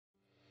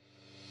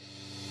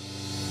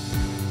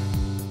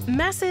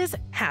Messes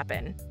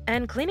happen,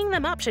 and cleaning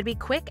them up should be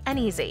quick and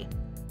easy.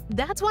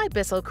 That's why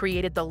Bissell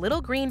created the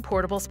Little Green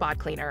Portable Spot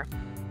Cleaner.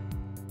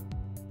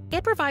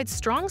 It provides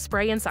strong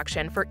spray and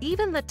suction for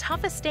even the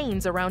toughest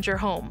stains around your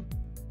home.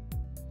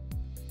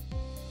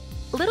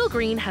 Little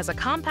Green has a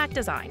compact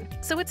design,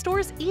 so it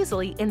stores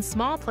easily in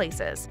small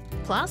places.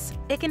 Plus,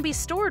 it can be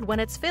stored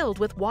when it's filled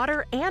with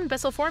water and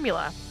Bissell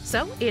formula,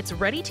 so it's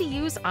ready to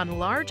use on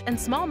large and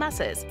small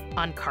messes,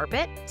 on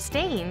carpet,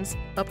 stains,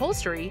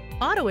 upholstery,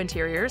 auto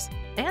interiors,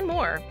 and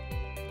more.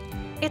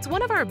 It's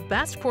one of our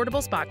best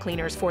portable spot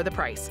cleaners for the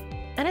price,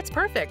 and it's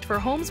perfect for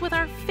homes with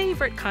our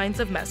favorite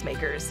kinds of mess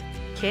makers,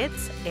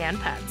 kids and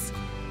pets.